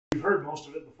most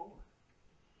of it before.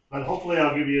 But hopefully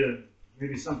I'll give you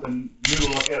maybe something new to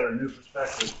look at or a new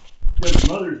perspective. Because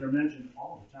mothers are mentioned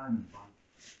all the time in the Bible.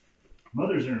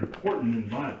 Mothers are important in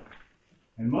the Bible.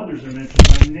 And mothers are mentioned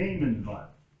by name in the Bible.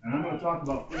 And I'm going to talk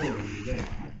about 4 of them today.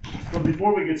 So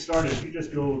before we get started, if you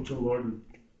just go to the Lord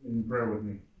in prayer with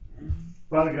me.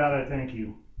 Father God, I thank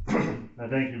you. I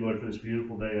thank you, Lord, for this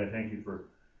beautiful day. I thank you for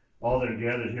all that are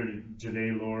gathered here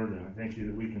today, Lord. And I thank you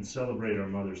that we can celebrate our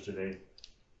mothers today.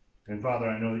 And Father,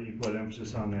 I know that you put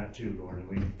emphasis on that too, Lord.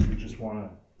 And we just want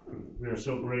to, we are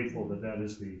so grateful that that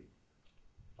is the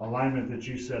alignment that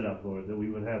you set up, Lord, that we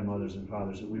would have mothers and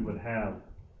fathers, that we would have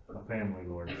a family,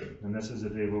 Lord. And this is a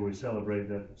day where we celebrate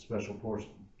that special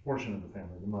portion of the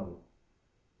family, the mother.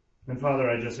 And Father,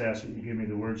 I just ask that you give me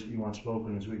the words that you want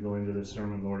spoken as we go into this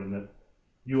sermon, Lord, and that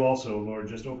you also, Lord,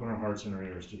 just open our hearts and our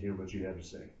ears to hear what you have to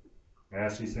say. I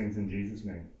ask these things in Jesus'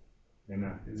 name.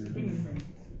 Amen. Amen.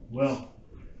 Well,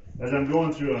 as I'm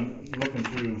looking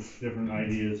through different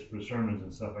ideas for sermons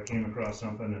and stuff, I came across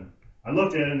something, and I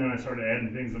looked at it, and then I started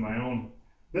adding things of my own.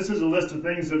 This is a list of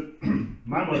things that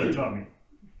my mother taught me.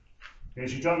 Okay,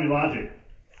 she taught me logic.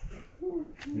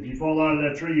 If you fall out of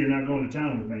that tree, you're not going to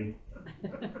town with me.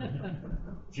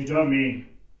 She taught me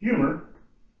humor.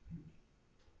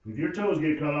 If your toes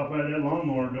get cut off by that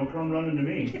lawnmower, don't come running to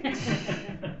me.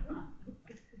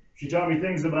 She taught me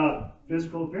things about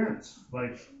physical appearance,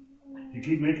 like if you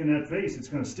keep making that face, it's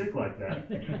going to stick like that.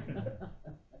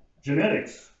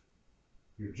 Genetics.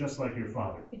 You're just like your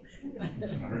father. I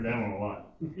heard that one a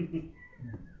lot.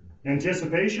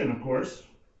 Anticipation, of course.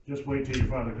 Just wait till your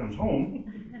father comes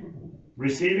home.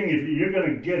 Receiving, if you're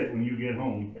going to get it when you get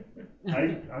home.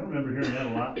 I remember hearing that a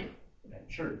lot at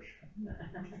church.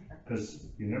 Because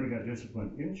you never got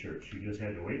disciplined in church. You just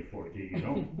had to wait for it till you get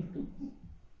home.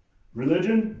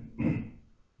 Religion.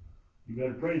 You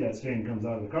better pray that stain comes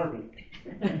out of the carpet.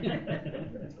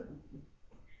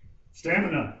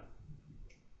 Stamina.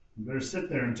 You better sit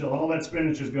there until all that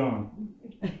spinach is gone.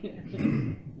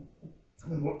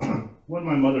 What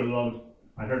my mother loved,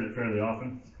 I heard it fairly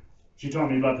often. She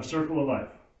taught me about the circle of life.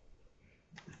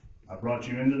 I brought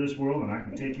you into this world and I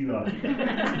can take you out.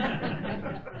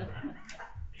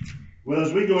 Well,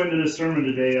 as we go into this sermon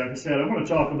today, like I said, I want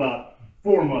to talk about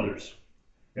 4 mothers.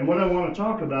 And what I want to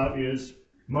talk about is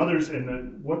mothers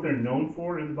and what they're known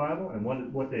for in the Bible and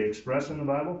what they express in the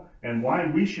Bible and why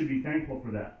we should be thankful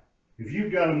for that. If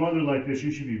you've got a mother like this,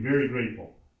 you should be very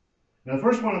grateful. Now, the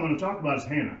first one I'm going to talk about is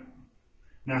Hannah.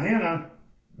 Now, Hannah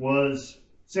was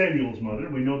Samuel's mother.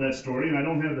 We know that story, and I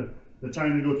don't have the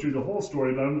time to go through the whole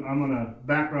story, but I'm going to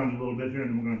background a little bit here,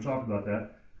 and we're going to talk about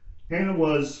that. Hannah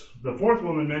was the 4th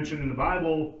woman mentioned in the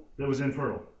Bible that was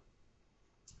infertile.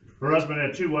 Her husband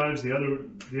had 2 wives. The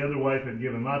other wife had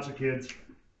given lots of kids.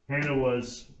 Hannah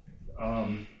was a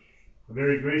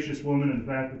very gracious woman in the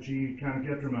fact that she kind of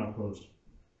kept her mouth closed.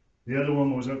 The other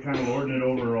woman was kind of lording it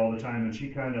over her all the time, and she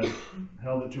kind of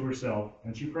held it to herself,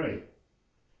 and she prayed.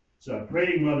 So a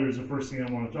praying mother is the first thing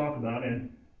I want to talk about,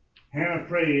 and Hannah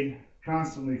prayed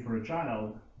constantly for a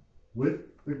child with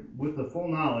the full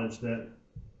knowledge that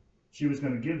she was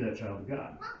going to give that child to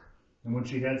God. And when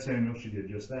she had Samuel, she did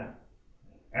just that.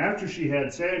 After she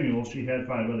had Samuel, she had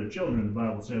 5 other children, the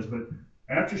Bible says, but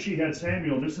after she had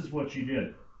Samuel, this is what she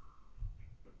did.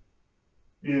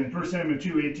 In 1 Samuel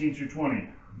 2:18 through 20,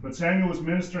 but Samuel was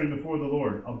ministering before the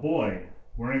Lord, a boy,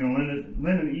 wearing a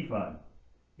linen ephod.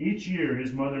 Each year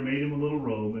his mother made him a little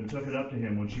robe and took it up to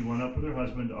him when she went up with her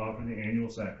husband to offer the annual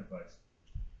sacrifice.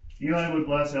 Eli would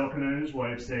bless Elkanah and his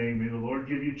wife, saying, may the Lord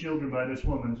give you children by this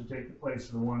woman to take the place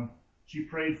of the one she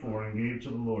prayed for and gave to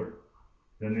the Lord.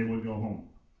 Then they would go home.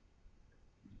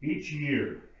 Each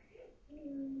year,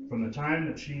 from the time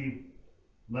that she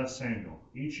left Samuel,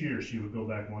 each year she would go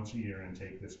back once a year and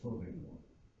take this clothing for him.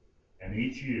 And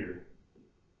each year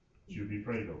she would be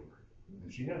prayed over.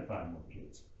 And she had 5 more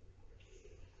kids.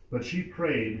 But she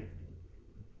prayed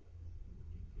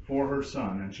for her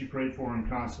son, and she prayed for him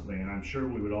constantly, and I'm sure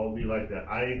we would all be like that.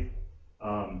 I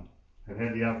have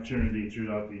had the opportunity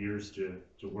throughout the years to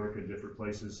work in different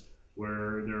places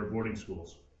where there are boarding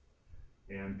schools.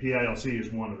 And PILC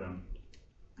is one of them.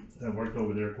 I've worked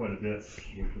over there quite a bit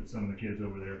with some of the kids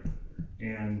over there.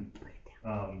 And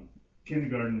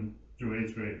kindergarten through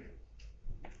 8th grade.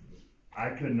 I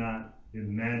could not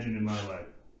imagine in my life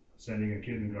sending a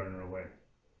kindergartner away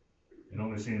and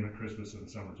only seeing them at Christmas in the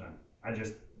summertime. I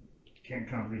just can't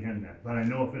comprehend that. But I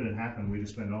know if it had happened, we'd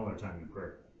spend all our time in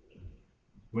prayer.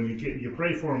 When you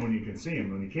pray for them when you can see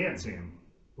them. When you can't see them,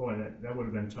 boy, that would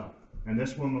have been tough. And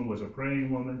this woman was a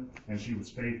praying woman, and she was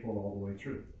faithful all the way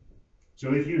through.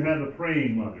 So if you have a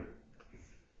praying mother,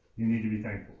 you need to be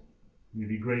thankful. You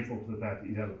be grateful for the fact that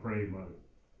you have a praying mother.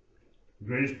 The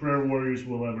greatest prayer warriors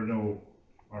we'll ever know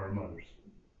are our mothers.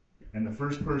 And the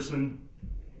first person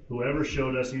who ever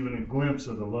showed us even a glimpse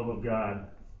of the love of God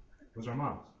was our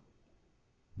moms.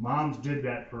 Moms did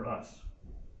that for us.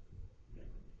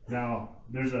 Now,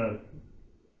 there's a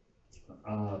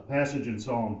passage in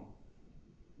Psalm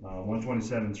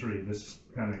 127:3. This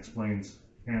kind of explains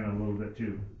Hannah a little bit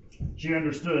too. She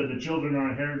understood the children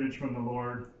are a heritage from the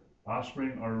Lord,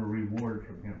 offspring are a reward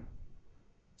from Him.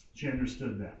 She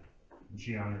understood that, and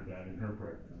she honored that in her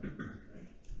prayer.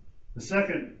 The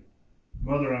second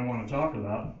mother I want to talk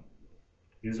about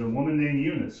is a woman named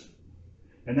Eunice.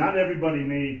 And not everybody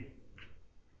may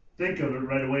think of it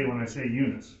right away when I say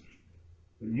Eunice.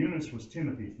 But Eunice was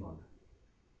Timothy's mother.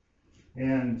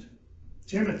 And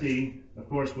Timothy, of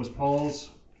course, was Paul's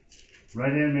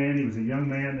right-hand man. He was a young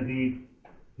man that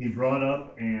he brought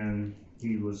up, and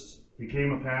he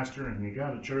became a pastor, and he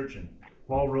got a church, and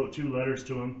Paul wrote 2 letters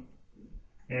to him.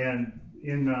 And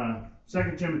in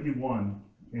 2 Timothy 1,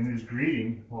 in his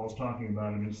greeting, Paul's talking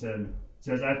about him, he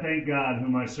says, I thank God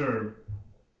whom I serve,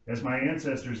 as my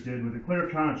ancestors did, with a clear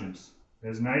conscience.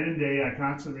 As night and day I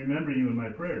constantly remember you in my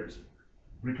prayers.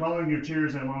 Recalling your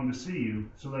tears, I long to see you,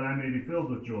 so that I may be filled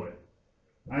with joy.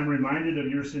 I am reminded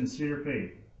of your sincere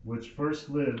faith, which first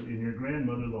lived in your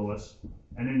grandmother Lois,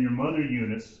 and in your mother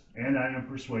Eunice, and I am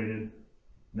persuaded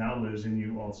now lives in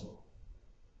you also.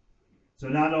 So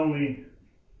not only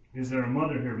is there a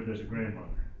mother here, but there's a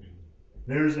grandmother.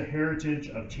 There's a heritage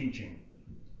of teaching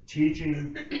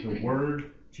the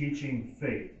word, teaching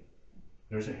faith.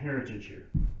 There's a heritage here.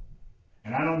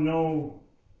 And I don't know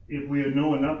if we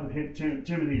know enough of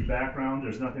Timothy's background.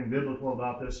 There's nothing biblical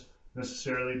about this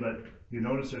necessarily, but you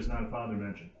notice there's not a father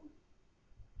mentioned.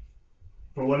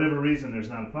 For whatever reason, there's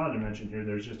not a father mentioned here.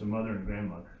 There's just a mother and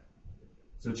grandmother.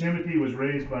 So Timothy was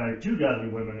raised by 2 godly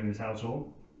women in his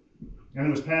household, and it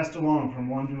was passed along from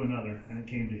one to another, and it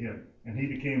came to him. And he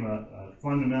became a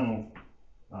fundamental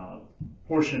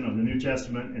portion of the New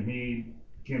Testament, and he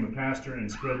became a pastor and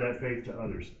spread that faith to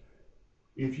others.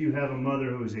 If you have a mother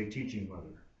who is a teaching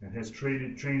mother and has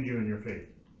trained you in your faith,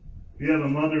 if you have a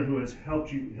mother who has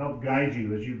helped guide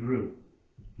you as you grew,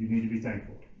 you need to be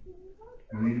thankful.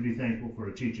 You need to be thankful for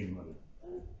a teaching mother.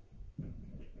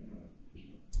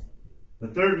 The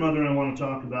third mother I want to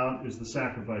talk about is the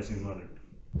sacrificing mother.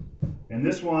 And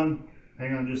this one,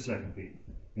 hang on just a second, Pete.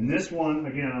 In this one,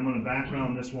 again, I'm going to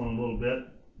background this one a little bit,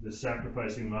 this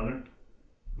sacrificing mother.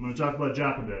 I'm going to talk about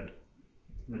Jochebed.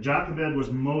 Now, Jochebed was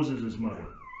Moses' mother.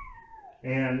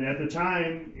 And at the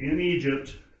time in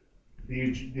Egypt,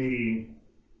 the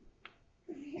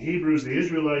Hebrews, the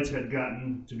Israelites, had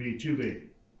gotten to be too big.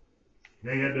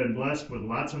 They had been blessed with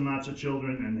lots and lots of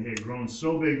children, and they had grown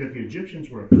so big that the Egyptians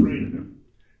were afraid of them.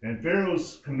 And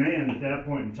Pharaoh's command at that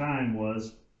point in time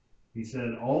was, he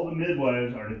said, all the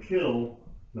midwives are to kill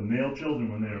the male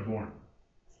children when they are born.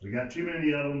 We got too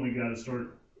many of them, we got to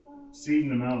start seeding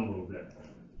them out a little bit.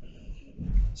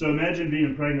 So imagine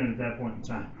being pregnant at that point in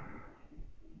time,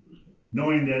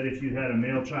 knowing that if you had a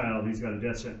male child, he's got a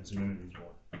death sentence the minute he's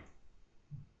born.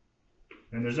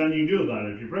 And there's nothing you can do about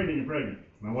it. If you're pregnant, you're pregnant.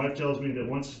 My wife tells me that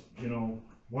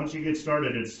once you get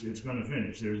started, it's going to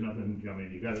finish. There's nothing, I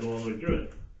mean, you got to go all the way through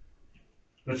it.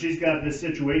 But she's got this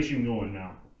situation going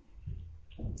now.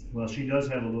 Well, she does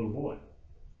have a little boy.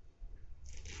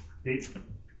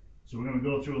 So we're going to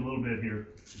go through a little bit here.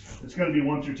 It's going to be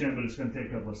 1 through 10, but it's going to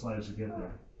take a couple of slides to get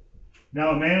there.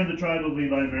 Now, a man of the tribe of Levi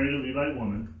married a Levite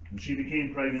woman, and she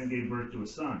became pregnant and gave birth to a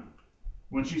son.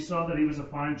 When she saw that he was a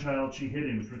fine child, she hid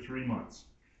him for 3 months.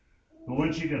 But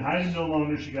when she could hide him no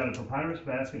longer, she got a papyrus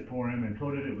basket for him and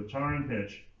coated it with tar and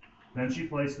pitch. Then she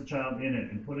placed the child in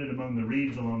it and put it among the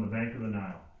reeds along the bank of the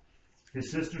Nile. His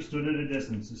sister stood at a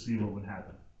distance to see what would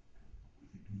happen.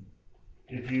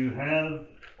 If you have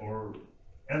or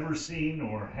ever seen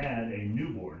or had a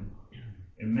newborn,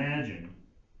 imagine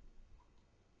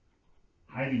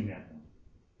hiding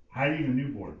a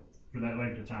newborn for that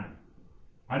length of time.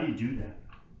 How do you do that?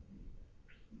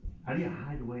 How do you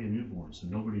hide away a newborn so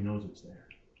nobody knows it's there?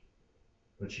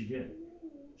 But she did.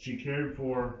 She cared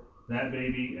for that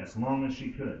baby as long as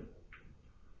she could.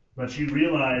 But she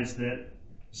realized that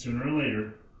sooner or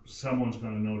later, someone's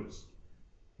going to notice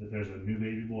that there's a new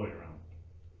baby boy around.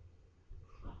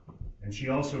 And she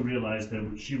also realized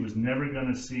that she was never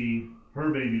going to see her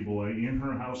baby boy in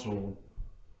her household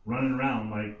running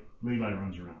around like Levi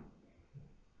runs around.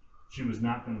 She was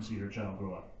not going to see her child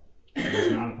grow up. It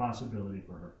was not a possibility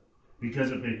for her.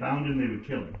 Because if they found him, they would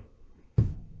kill him.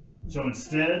 So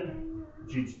instead,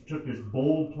 she took this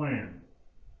bold plan,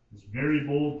 this very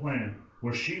bold plan,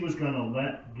 where she was going to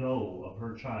let go of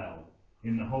her child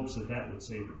in the hopes that that would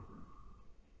save her.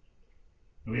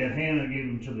 And we had Hannah gave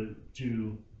him to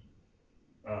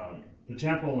the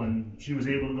temple, and she was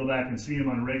able to go back and see him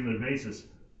on a regular basis.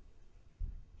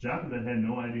 Jochebed had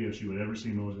no idea if she would ever see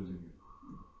Moses again.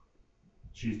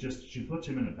 She puts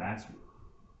him in a basket.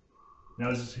 Now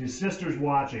his sister's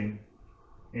watching,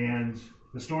 and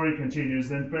the story continues.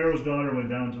 Then Pharaoh's daughter went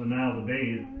down to the Nile to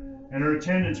bathe, and her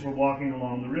attendants were walking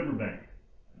along the riverbank.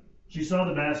 She saw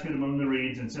the basket among the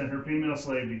reeds and sent her female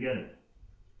slave to get it.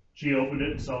 She opened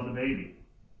it and saw the baby.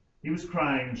 He was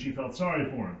crying, and she felt sorry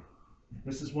for him.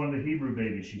 "This is one of the Hebrew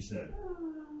babies," she said.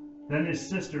 Then his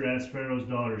sister asked Pharaoh's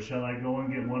daughter, "Shall I go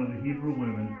and get one of the Hebrew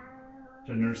women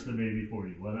to nurse the baby for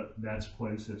you?" Well, that's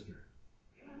quite a sister.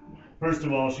 First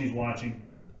of all, she's watching.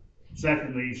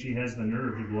 Secondly, she has the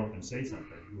nerve to go up and say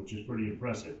something, which is pretty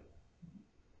impressive.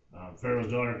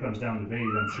 Pharaoh's daughter comes down to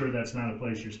bathe. I'm sure that's not a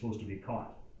place you're supposed to be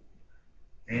caught.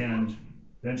 And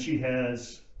then she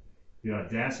has the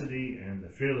audacity and the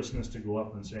fearlessness to go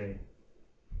up and say,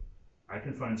 "I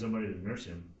can find somebody to nurse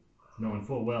him," knowing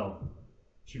full well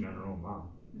she meant her own mom.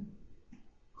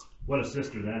 What a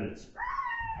sister that is.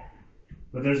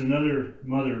 But there's another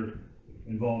mother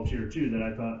involved here too that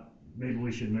I thought maybe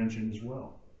we should mention as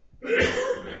well.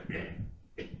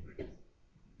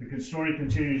 The story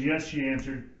continues. "Yes," she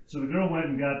answered. "So the girl went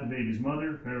and got the baby's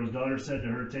mother. Pharaoh's daughter said to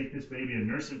her, 'Take this baby and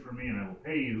nurse him for me, and I will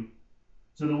pay you.'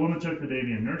 So the woman took the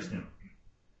baby and nursed him.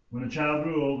 When the child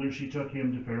grew older, she took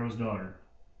him to Pharaoh's daughter,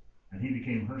 and he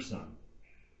became her son.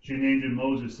 She named him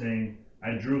Moses, saying,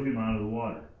 'I drew him out of the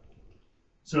water.'"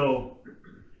 So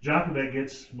Jochebed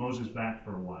gets Moses back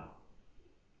for a while.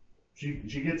 She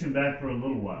gets him back for a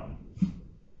little while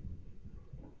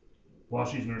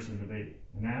she's nursing the baby.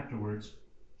 And afterwards,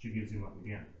 she gives him up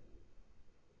again.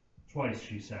 Twice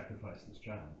she sacrificed this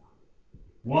child.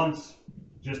 Once,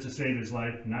 just to save his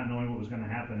life, not knowing what was going to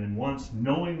happen, and once,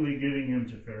 knowingly giving him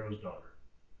to Pharaoh's daughter.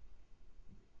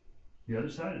 The other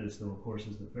side of this, though, of course,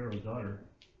 is that Pharaoh's daughter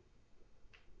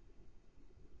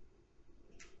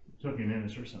took him in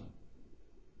as her son.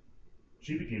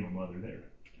 She became a mother there.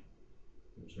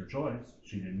 It was her choice.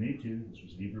 She didn't need to. This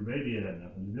was a Hebrew baby. It had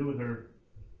nothing to do with her.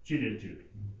 She did too.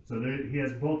 So he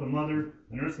has both a mother,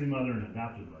 an earthly mother, and an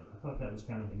adopted mother. I thought that was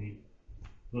kind of a neat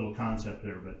little concept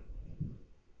there. But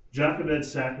Jochebed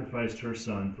sacrificed her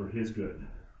son for his good.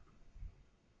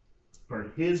 For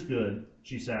his good,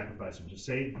 she sacrificed him. To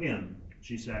save him,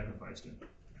 she sacrificed him.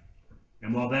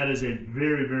 And while that is a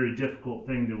very, very difficult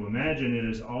thing to imagine, it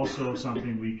is also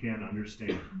something we can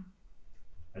understand.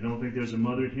 I don't think there's a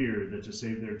mother here that to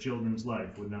save their children's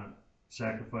life would not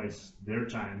sacrifice their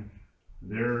time,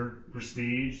 their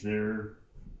prestige, their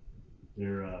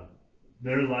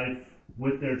life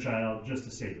with their child just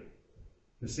to save it.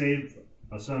 To save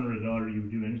a son or a daughter, you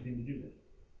would do anything to do that.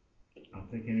 I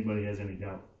don't think anybody has any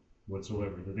doubt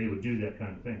whatsoever that they would do that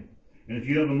kind of thing. And if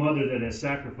you have a mother that has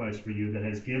sacrificed for you, that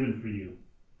has given for you,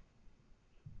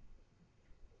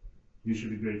 you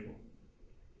should be grateful.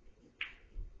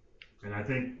 And I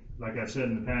think, like I've said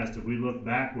in the past, if we look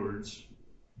backwards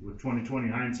with 20/20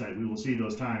 hindsight, we will see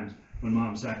those times when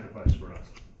mom sacrificed for us.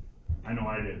 I know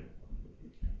I did.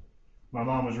 My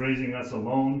mom was raising us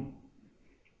alone.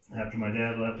 After my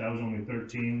dad left, I was only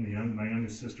 13. My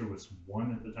youngest sister was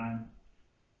 1 at the time.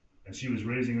 And she was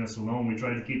raising us alone. We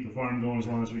tried to keep the farm going as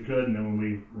long as we could, and then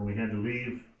when we had to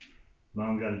leave,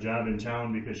 Mom got a job in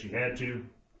town because she had to.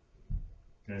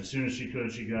 And as soon as she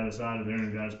could, she got us out of there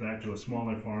and got us back to a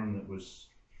smaller farm that was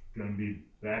going to be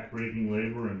back-breaking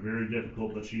labor and very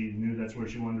difficult, but she knew that's where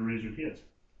she wanted to raise her kids.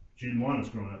 She didn't want us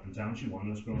growing up in town. She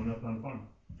wanted us growing up on a farm.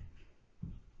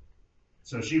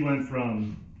 So she went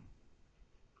from,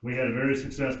 we had a very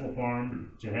successful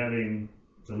farm, to having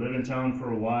to live in town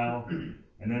for a while.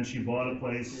 And then she bought a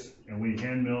place, and we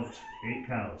hand-milked 8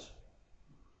 cows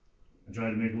and tried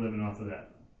to make a living off of that.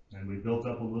 And we built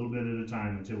up a little bit at a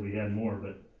time until we had more,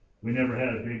 but we never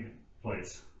had a big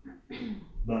place.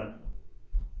 But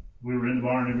we were in the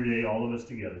barn every day, all of us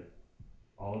together.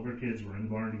 All of our kids were in the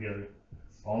barn together.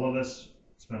 All of us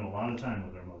spent a lot of time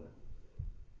with our mother.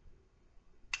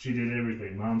 She did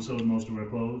everything. Mom sewed most of our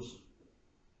clothes.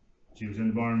 She was in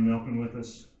the barn milking with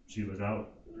us. She was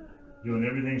out doing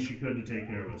everything she could to take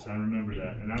care of us. I remember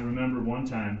that. And I remember one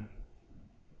time,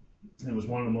 it was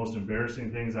one of the most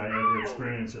embarrassing things I ever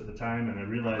experienced at the time, and I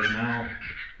realize now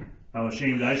how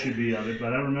ashamed I should be of it.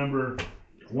 But I remember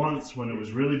once when it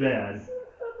was really bad,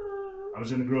 I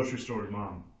was in the grocery store with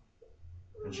Mom,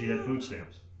 and she had food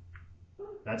stamps.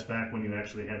 That's back when you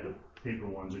actually had the paper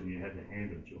ones and you had to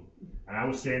hand them to them. And I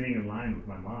was standing in line with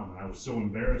my mom, and I was so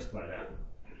embarrassed by that.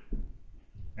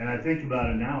 And I think about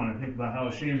it now, and I think about how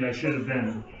ashamed I should have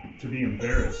been to be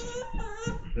embarrassed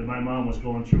that my mom was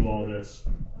going through all this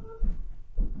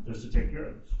just to take care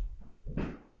of us.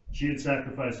 She had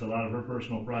sacrificed a lot of her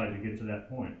personal pride to get to that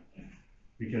point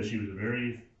because she was a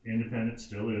very independent,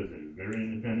 still is a very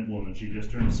independent woman. She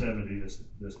just turned 70 this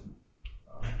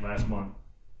last month.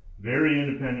 Very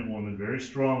independent woman, very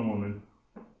strong woman,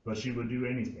 but she would do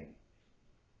anything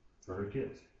for her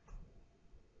kids.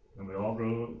 And we all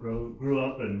grew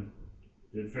up and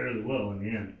did fairly well in the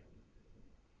end.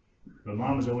 But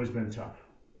Mom has always been tough.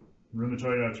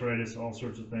 Rheumatoid arthritis, all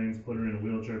sorts of things, put her in a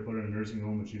wheelchair, put her in a nursing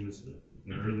home when she was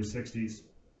in her early 60s.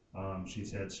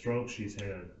 She's had strokes, she's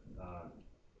had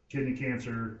kidney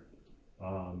cancer.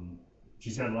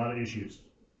 She's had a lot of issues.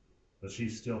 But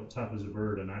she's still tough as a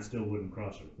bird, and I still wouldn't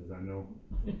cross her, because I know.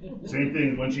 Same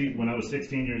thing when I was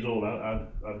 16 years old,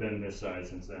 I've been this size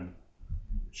since then.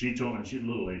 She told me, she's a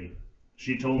little lady.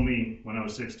 She told me when I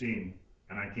was 16,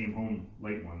 and I came home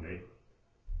late one day,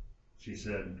 she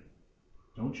said,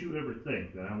 "Don't you ever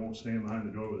think that I won't stand behind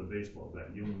the door with a baseball bat.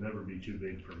 You'll never be too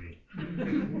big for me."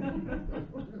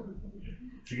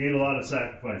 She gave a lot of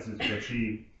sacrifices, but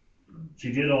she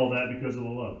did all that because of the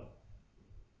love.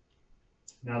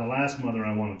 Now, the last mother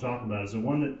I want to talk about is the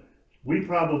one that we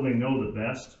probably know the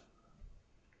best.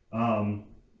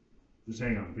 Just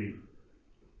hang on, Pete.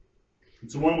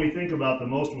 It's the one we think about the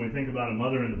most when we think about a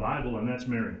mother in the Bible, and that's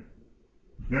Mary.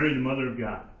 Mary, the mother of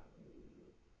God.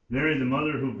 Mary, the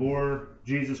mother who bore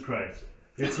Jesus Christ.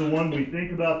 It's the one we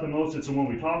think about the most. It's the one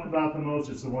we talk about the most.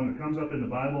 It's the one that comes up in the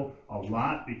Bible a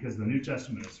lot because the New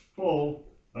Testament is full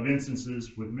of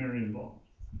instances with Mary involved.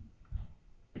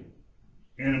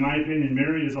 And in my opinion,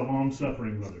 Mary is a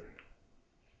long-suffering mother.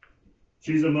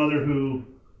 She's a mother who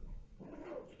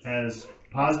has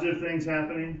positive things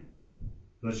happening,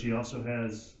 but she also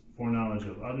has foreknowledge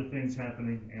of other things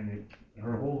happening, and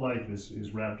her whole life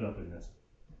is wrapped up in this.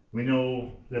 We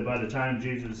know that by the time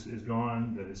Jesus is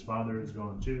gone, that his father is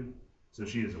gone too, so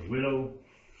she is a widow.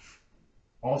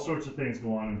 All sorts of things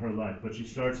go on in her life, but she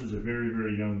starts as a very,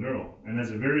 very young girl. And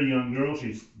as a very young girl,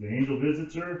 the angel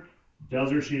visits her,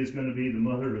 tells her she is going to be the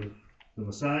mother of the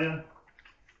Messiah,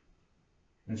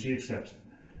 and she accepts it.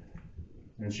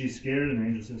 And she's scared, and the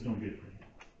angel says, "Don't be afraid.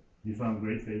 You found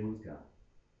great favor with God."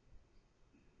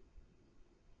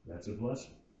 That's a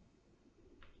blessing.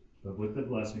 But with the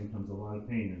blessing comes a lot of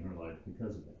pain in her life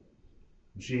because of that.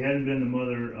 If she hadn't been the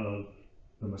mother of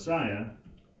the Messiah,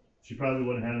 she probably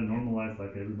would have had a normal life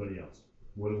like everybody else.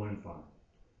 Would have went fine.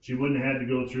 She wouldn't have had to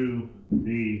go through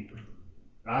the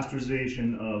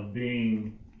ostracization of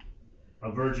being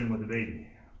a virgin with a baby.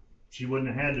 She wouldn't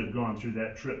have had to have gone through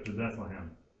that trip to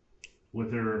Bethlehem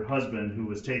with her husband who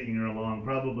was taking her along,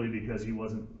 probably because he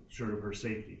wasn't sure of her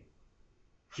safety.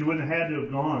 She wouldn't have had to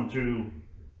have gone through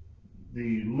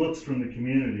the looks from the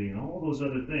community and all those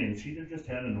other things. She'd have just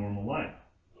had a normal life.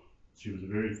 She was a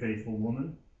very faithful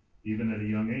woman, even at a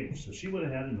young age. So she would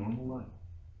have had a normal life.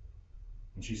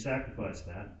 And she sacrificed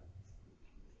that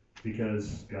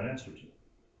because God asked her to.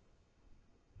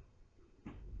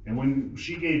 And when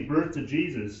she gave birth to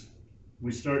Jesus,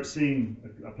 we start seeing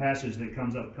a passage that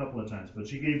comes up a couple of times. But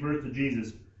she gave birth to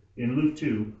Jesus in Luke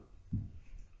 2,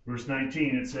 verse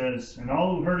 19. It says, "And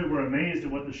all who heard it were amazed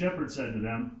at what the shepherds said to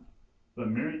them. But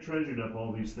Mary treasured up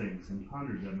all these things and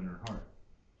pondered them in her heart."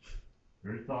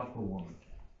 Very thoughtful woman.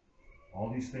 All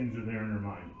these things are there in her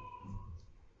mind.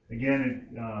 Again,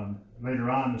 later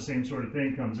on, the same sort of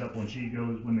thing comes up when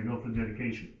they go for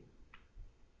dedication.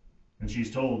 And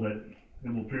she's told that it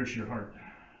will pierce your heart.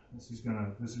 This is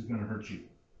gonna hurt you.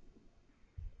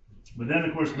 But then,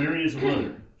 of course, Mary is a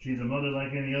mother. She's a mother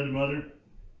like any other mother.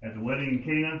 At the wedding in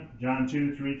Cana, John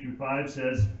 2, 3-5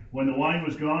 says, "When the wine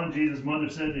was gone, Jesus' mother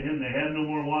said to him, 'They have no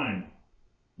more wine.'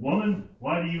 'Woman,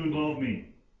 why do you involve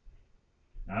me?'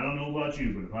 I don't know about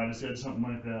you, but if I'd have said something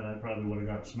like that, I probably would have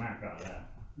got a smack out of that.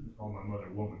 Call my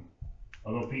mother woman.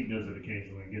 Although Pete does it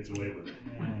occasionally and gets away with it.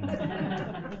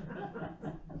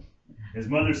 His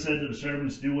mother said to the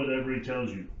servants, 'Do whatever he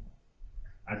tells you.'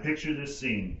 I picture this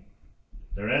scene.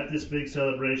 They're at this big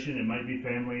celebration. It might be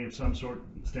family of some sort,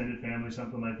 extended family,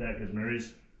 something like that, because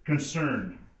Mary's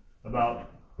concerned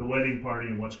about the wedding party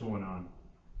and what's going on.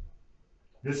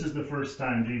 This is the first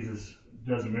time Jesus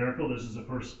does a miracle. This is the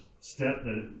first step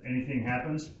that anything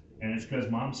happens, and it's because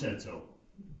Mom said so.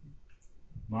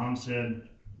 Mom said,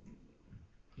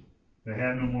 'They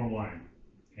have no more wine.'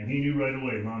 And he knew right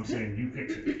away, Mom saying, 'You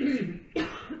fix it.'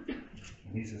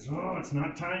 And he says, 'Oh, it's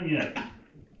not time yet.'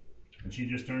 And she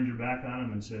just turns her back on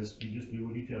him and says, 'You just do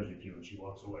what he tells you to,' and she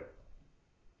walks away.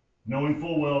 Knowing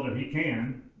full well that he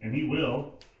can, and he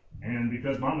will, and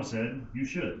because Mama said, you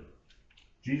should.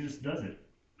 Jesus does it.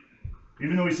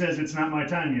 Even though he says it's not my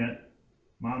time yet,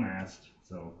 Mom asked,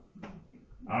 so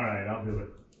all right, I'll do it.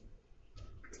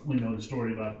 We know the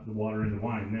story about the water and the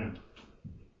wine then.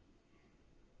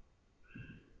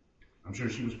 I'm sure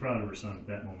she was proud of her son at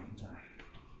that moment in time,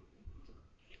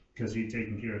 because he'd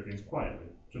taken care of things quietly,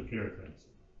 took care of things.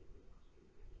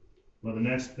 Well, the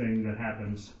next thing that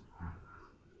happens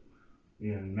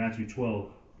in Matthew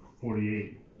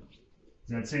 12:48,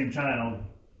 that same child,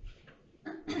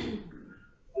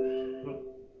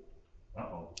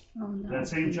 Oh, no. that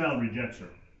same child rejects her.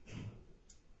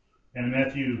 And in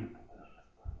Matthew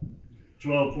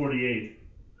 12:48,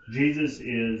 Jesus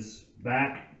is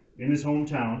back in his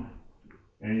hometown,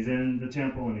 and he's in the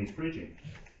temple, and he's preaching,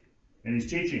 and he's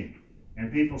teaching,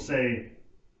 and people say,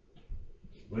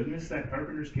 wasn't this that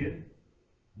carpenter's kid?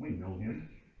 We know him.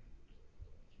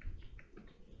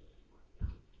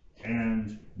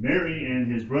 And Mary and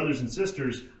his brothers and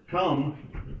sisters come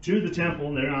to the temple,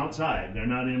 and they're outside. They're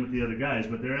not in with the other guys,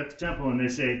 but they're at the temple, and they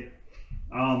say,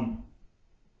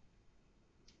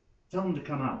 tell him to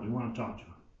come out. We want to talk to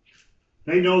him.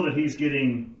 They know that he's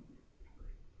getting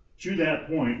to that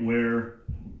point where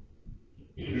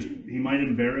he might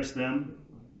embarrass them.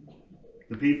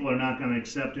 The people are not going to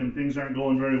accept him. Things aren't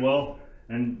going very well.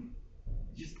 And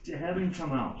just to have him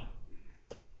come out.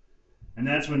 And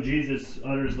that's when Jesus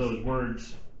utters those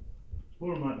words,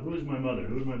 who is my mother?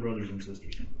 Who are my brothers and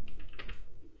sisters?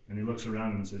 And he looks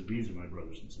around and says, these are my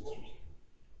brothers and sisters.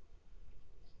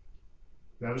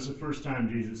 That was the first time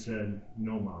Jesus said,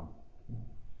 no, Mom.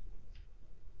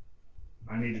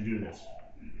 I need to do this.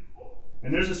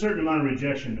 And there's a certain amount of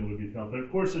rejection that would be felt there.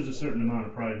 Of course, there's a certain amount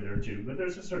of pride there too, but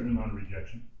there's a certain amount of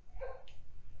rejection.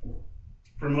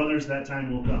 For mothers, that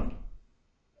time will come.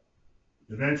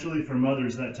 Eventually, for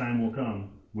mothers, that time will come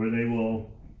where they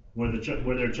will, where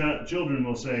their children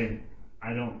will say,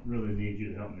 I don't really need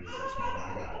you to help me with this, Mom.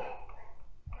 I got it.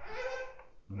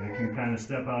 And they can kind of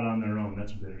step out on their own.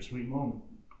 That's a bittersweet moment.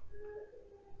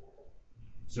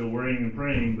 So worrying and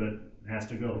praying, but it has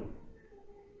to go.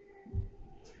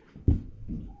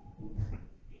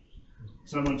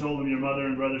 Someone told him, your mother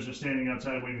and brothers are standing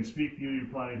outside waiting to speak to you. He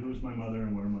replied, who's my mother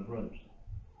and where are my brothers?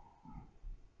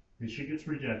 And she gets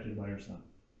rejected by her son.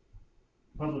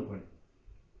 Publicly.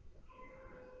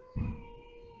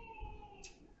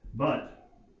 But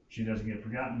she doesn't get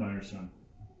forgotten by her son.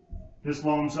 This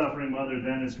long-suffering mother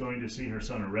then is going to see her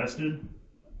son arrested.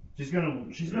 She's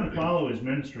going to follow his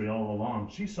ministry all along.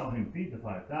 She saw him feed the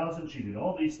 5,000. She did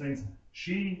all these things.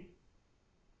 She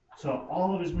saw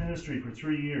all of his ministry for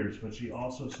 3 years, but she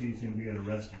also sees him get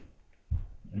arrested.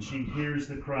 And she hears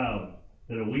the crowd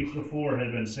that a week before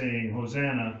had been saying,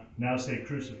 Hosanna, now say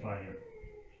crucify him.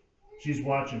 She's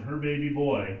watching her baby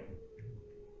boy,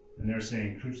 and they're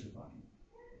saying crucify him.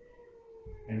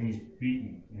 And he's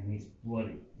beaten, and he's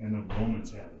bloody, and the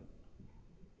Romans have him.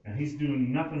 And he's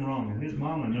doing nothing wrong, and his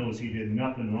mama knows he did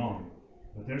nothing wrong,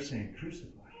 but they're saying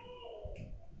crucify him.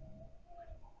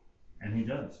 And he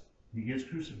does. He gets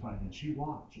crucified, and she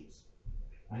watches.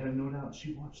 I have no doubt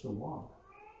she watched the walk.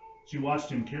 She watched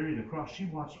him carry the cross. She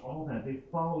watched all that. They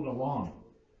followed along.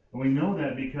 And we know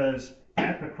that because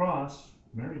at the cross,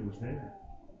 Mary was there.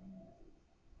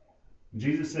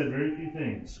 Jesus said very few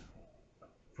things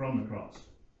from the cross.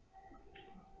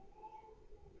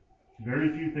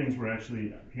 Very few things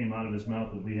came out of his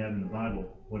mouth that we have in the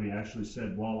Bible, what he actually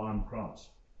said while on the cross.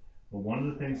 But one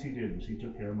of the things he did was he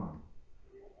took care of Mom.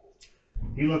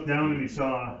 He looked down and he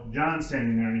saw John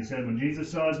standing there, and he said, when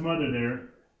Jesus saw his mother there,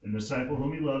 and the disciple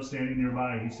whom he loved standing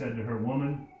nearby, he said to her,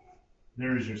 woman,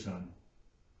 there is your son.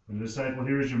 And the disciple,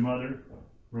 here is your mother.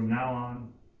 From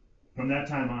that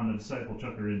time on, the disciple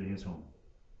took her into his home.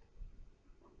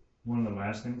 One of the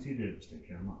last things he did was take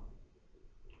care of Mom.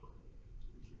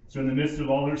 So in the midst of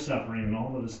all her suffering and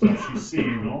all of the stuff she's seeing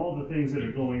and all the things that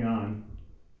are going on,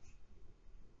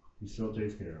 he still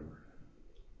takes care of her.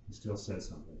 He still says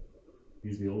something.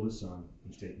 He's the oldest son.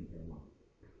 He's taking care of Mom.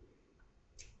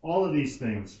 All of these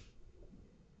things,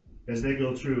 as they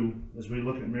go through, as we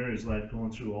look at Mary's life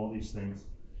going through all these things,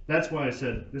 that's why I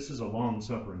said this is a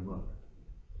long-suffering look.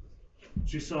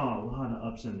 She saw a lot of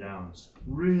ups and downs.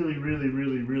 Really, really,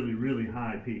 really, really, really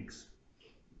high peaks.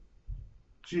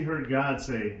 She heard God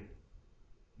say,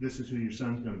 this is who your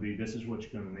son's going to be. This is what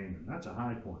you're going to name him. That's a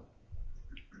high point.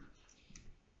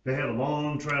 They had a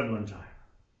long traveling time.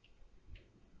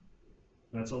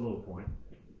 That's a low point.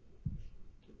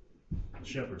 The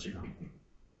shepherds come.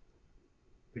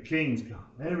 The kings come.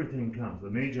 Everything comes. The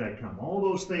magi come. All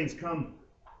those things come.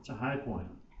 It's a high point.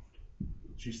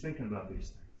 She's thinking about these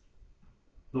things.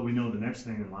 But we know the next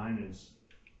thing in line is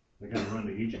they got to run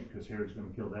to Egypt because Herod's going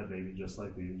to kill that baby just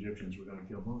like the Egyptians were going to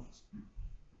kill Moses.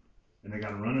 and they got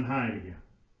to run and hide again.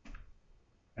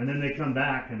 And then they come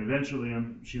back, and eventually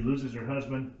she loses her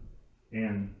husband,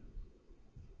 and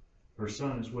her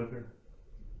son is with her.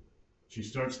 She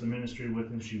starts the ministry with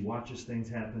him. She watches things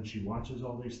happen. She watches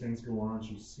all these things go on.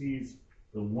 She sees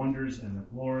the wonders and the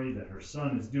glory that her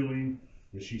son is doing.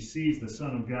 As she sees the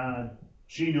Son of God,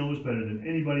 she knows better than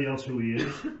anybody else who he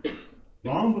is.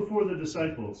 Long before the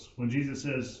disciples, when Jesus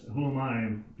says, "Who am I?"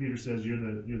 and Peter says, "You're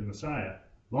the Messiah."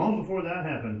 Long before that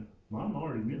happened, Mom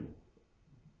already knew.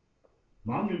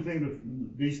 Mom knew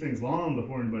these things long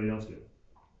before anybody else did.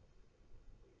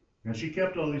 And she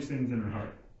kept all these things in her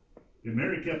heart. If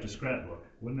Mary kept a scrapbook,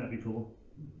 wouldn't that be cool?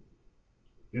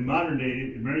 In modern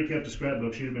day, if Mary kept a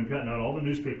scrapbook, she'd have been cutting out all the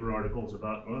newspaper articles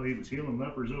about, well, he was healing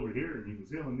lepers over here, and he was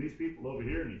healing these people over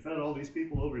here, and he fed all these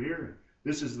people over here, and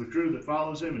this is the crew that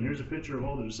follows him, and here's a picture of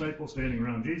all the disciples standing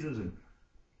around Jesus, and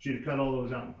she'd have cut all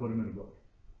those out and put them in a book.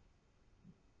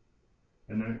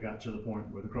 And then it got to the point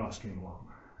where the cross came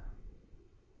along.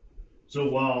 So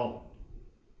while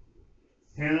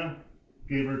Hannah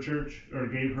gave her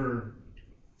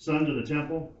son to the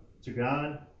temple, to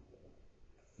God,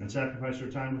 and sacrificed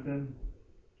her time with him,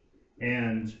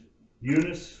 and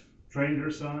Eunice trained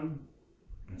her son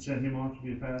and sent him off to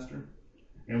be a pastor,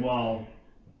 and while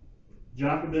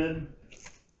Jochebed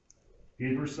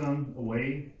gave her son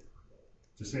away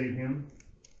to save him,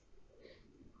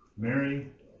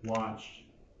 Mary watched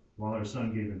while her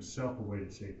son gave himself away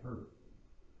to save her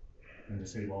and to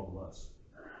save all of us.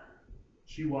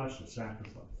 She watched the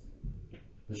sacrifice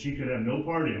that she could have no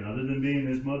part in other than being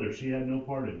his mother. She had no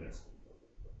part in this.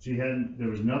 There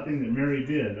was nothing that Mary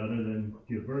did other than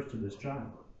give birth to this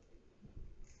child.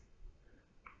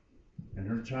 And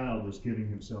her child was giving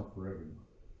himself for everyone.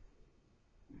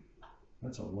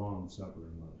 That's a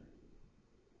long-suffering mother.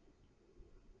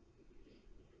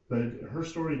 But her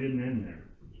story didn't end there.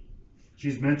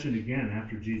 She's mentioned again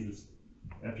after Jesus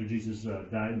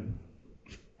died in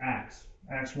Acts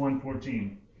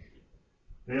 1:14.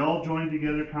 They all joined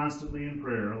together constantly in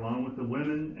prayer, along with the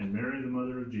women and Mary, the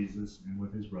mother of Jesus, and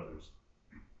with his brothers.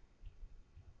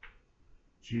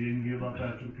 She didn't give up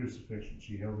after the crucifixion.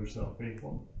 She held herself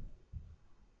faithful.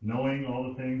 Knowing all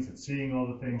the things and seeing all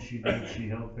the things she did, she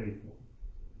held faithful.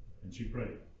 And she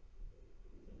prayed.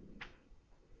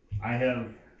 I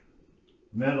have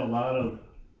met a lot of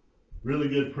really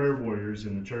good prayer warriors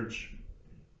in the church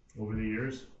over the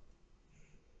years.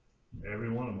 Every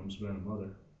one of them's been a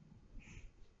mother.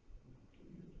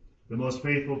 The most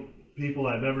faithful people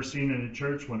I've ever seen in a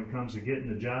church when it comes to getting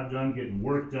the job done, getting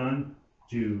work done,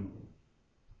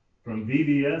 from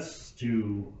VBS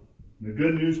to the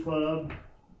Good News Club,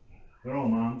 they're all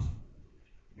moms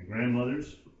and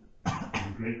grandmothers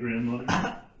and great-grandmothers.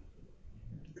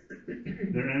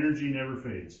 Their energy never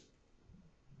fades.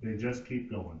 They just keep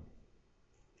going.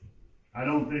 I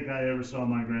don't think I ever saw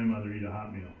my grandmother eat a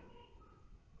hot meal.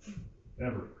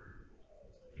 Ever.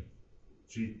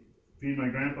 She feed my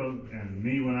grandpa and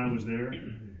me when I was there,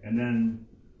 and then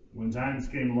when times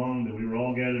came along that we were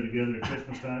all gathered together at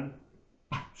Christmas time,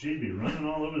 she'd be running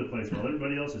all over the place while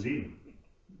everybody else is eating.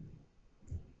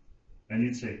 And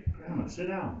you'd say, "Grandma, sit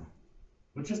down."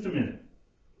 But just a minute.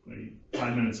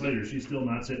 5 minutes later, she's still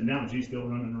not sitting down. She's still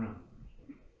running around.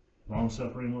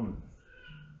 Long-suffering woman.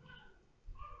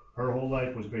 Her whole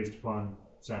life was based upon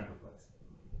sacrifice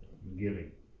and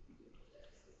giving.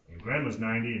 And Grandma's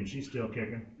 90 and she's still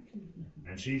kicking.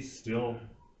 And she's still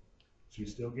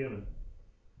giving.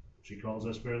 She calls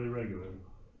us fairly regularly.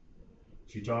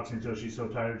 She talks until she's so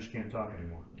tired she can't talk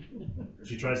anymore.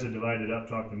 She tries to divide it up,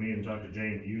 talk to me and talk to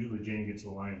Jane. Usually Jane gets the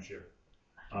lion's share.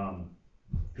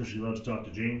 Because she loves to talk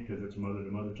to Jane because it's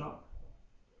mother-to-mother talk.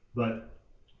 But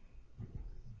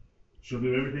she'll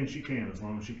do everything she can as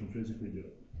long as she can physically do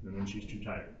it. And then she's too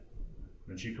tired.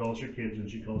 And she calls her kids and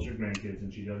she calls her grandkids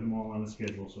and she does them all on a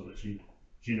schedule so that she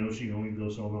knows she only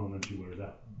goes so long and then she wears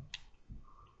out.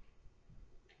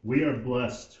 We are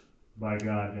blessed by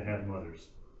God to have mothers.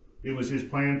 It was his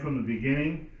plan from the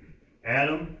beginning.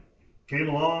 Adam came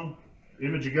along,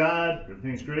 image of God,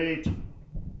 everything's great.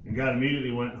 And God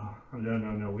immediately went, "Oh,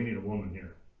 no, we need a woman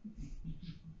here.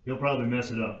 He'll probably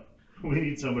mess it up. We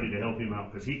need somebody to help him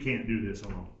out because he can't do this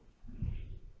alone."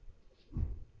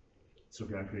 So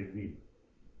God created Eve.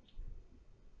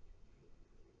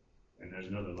 And there's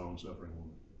another long-suffering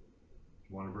woman.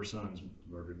 One of her sons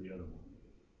murdered the other one.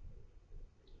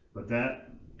 But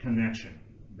that connection,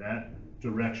 that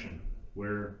direction,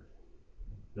 where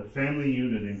the family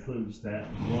unit includes that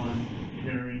one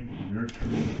caring,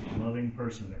 nurturing, loving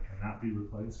person that cannot be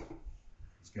replaced,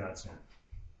 is God sent.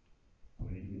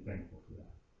 We need to be thankful for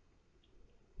that.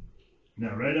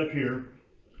 Now, right up here,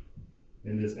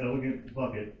 in this elegant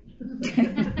bucket.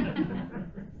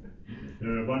 There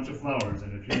are a bunch of flowers,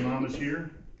 and if your mom is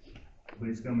here,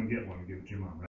 please come and get one and give it to your mom.